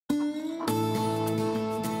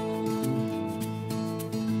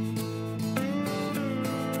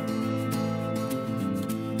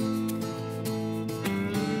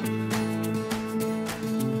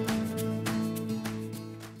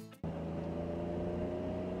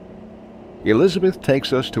Elizabeth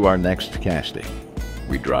takes us to our next casting.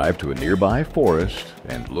 We drive to a nearby forest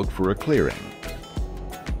and look for a clearing.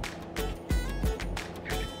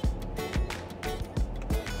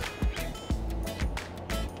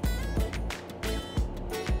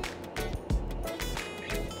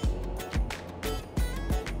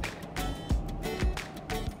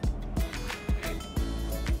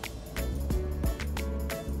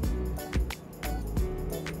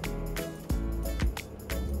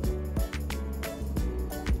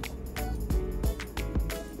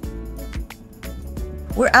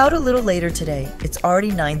 We're out a little later today. It's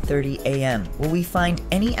already 9:30 a.m. Will we find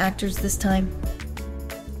any actors this time?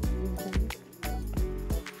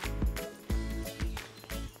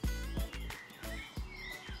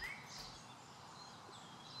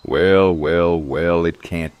 Well, well, well, it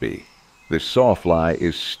can't be. This sawfly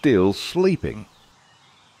is still sleeping.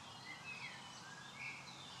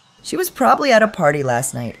 She was probably at a party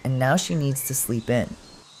last night and now she needs to sleep in.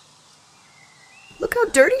 Look how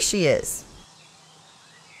dirty she is.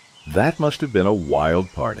 That must have been a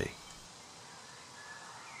wild party.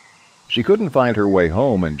 She couldn't find her way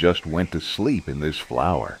home and just went to sleep in this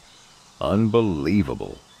flower.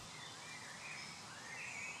 Unbelievable.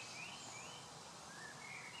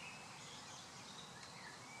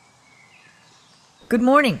 Good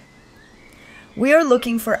morning. We are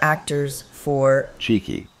looking for actors for...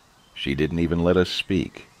 Cheeky. She didn't even let us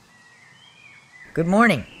speak. Good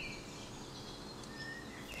morning.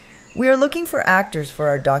 We are looking for actors for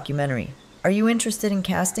our documentary. Are you interested in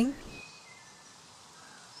casting?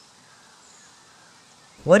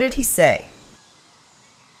 What did he say?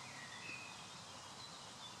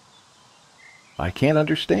 I can't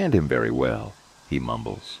understand him very well, he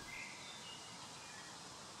mumbles.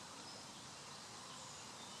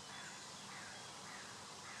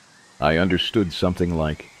 I understood something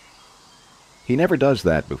like, he never does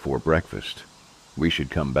that before breakfast. We should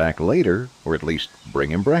come back later, or at least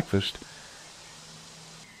bring him breakfast.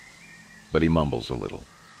 But he mumbles a little.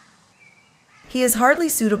 He is hardly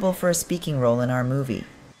suitable for a speaking role in our movie.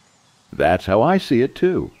 That's how I see it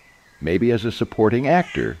too. Maybe as a supporting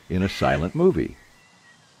actor in a silent movie.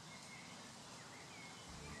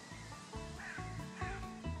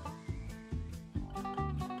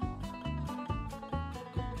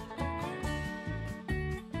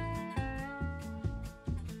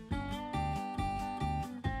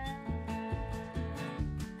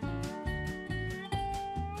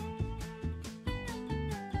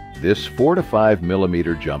 This 4 to 5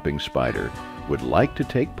 millimeter jumping spider would like to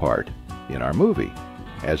take part in our movie.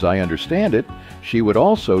 As I understand it, she would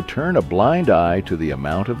also turn a blind eye to the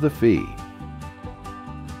amount of the fee.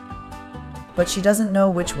 But she doesn't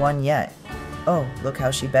know which one yet. Oh, look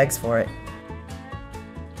how she begs for it.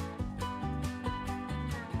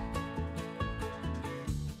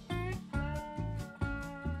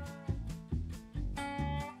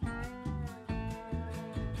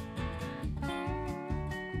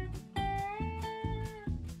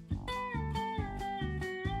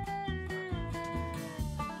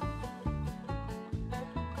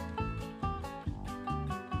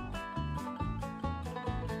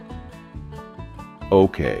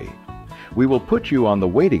 Okay, we will put you on the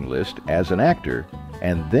waiting list as an actor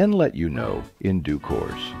and then let you know in due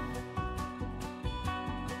course.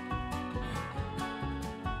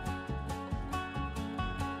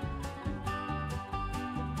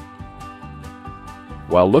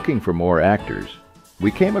 While looking for more actors,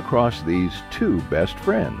 we came across these two best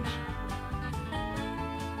friends.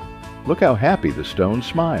 Look how happy the stone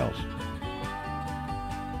smiles.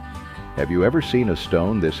 Have you ever seen a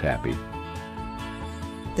stone this happy?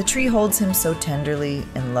 The tree holds him so tenderly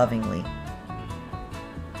and lovingly.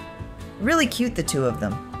 Really cute, the two of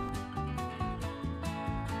them.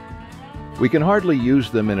 We can hardly use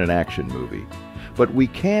them in an action movie, but we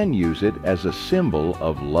can use it as a symbol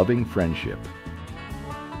of loving friendship.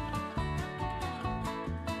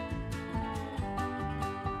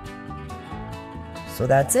 So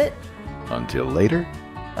that's it. Until later.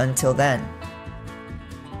 Until then.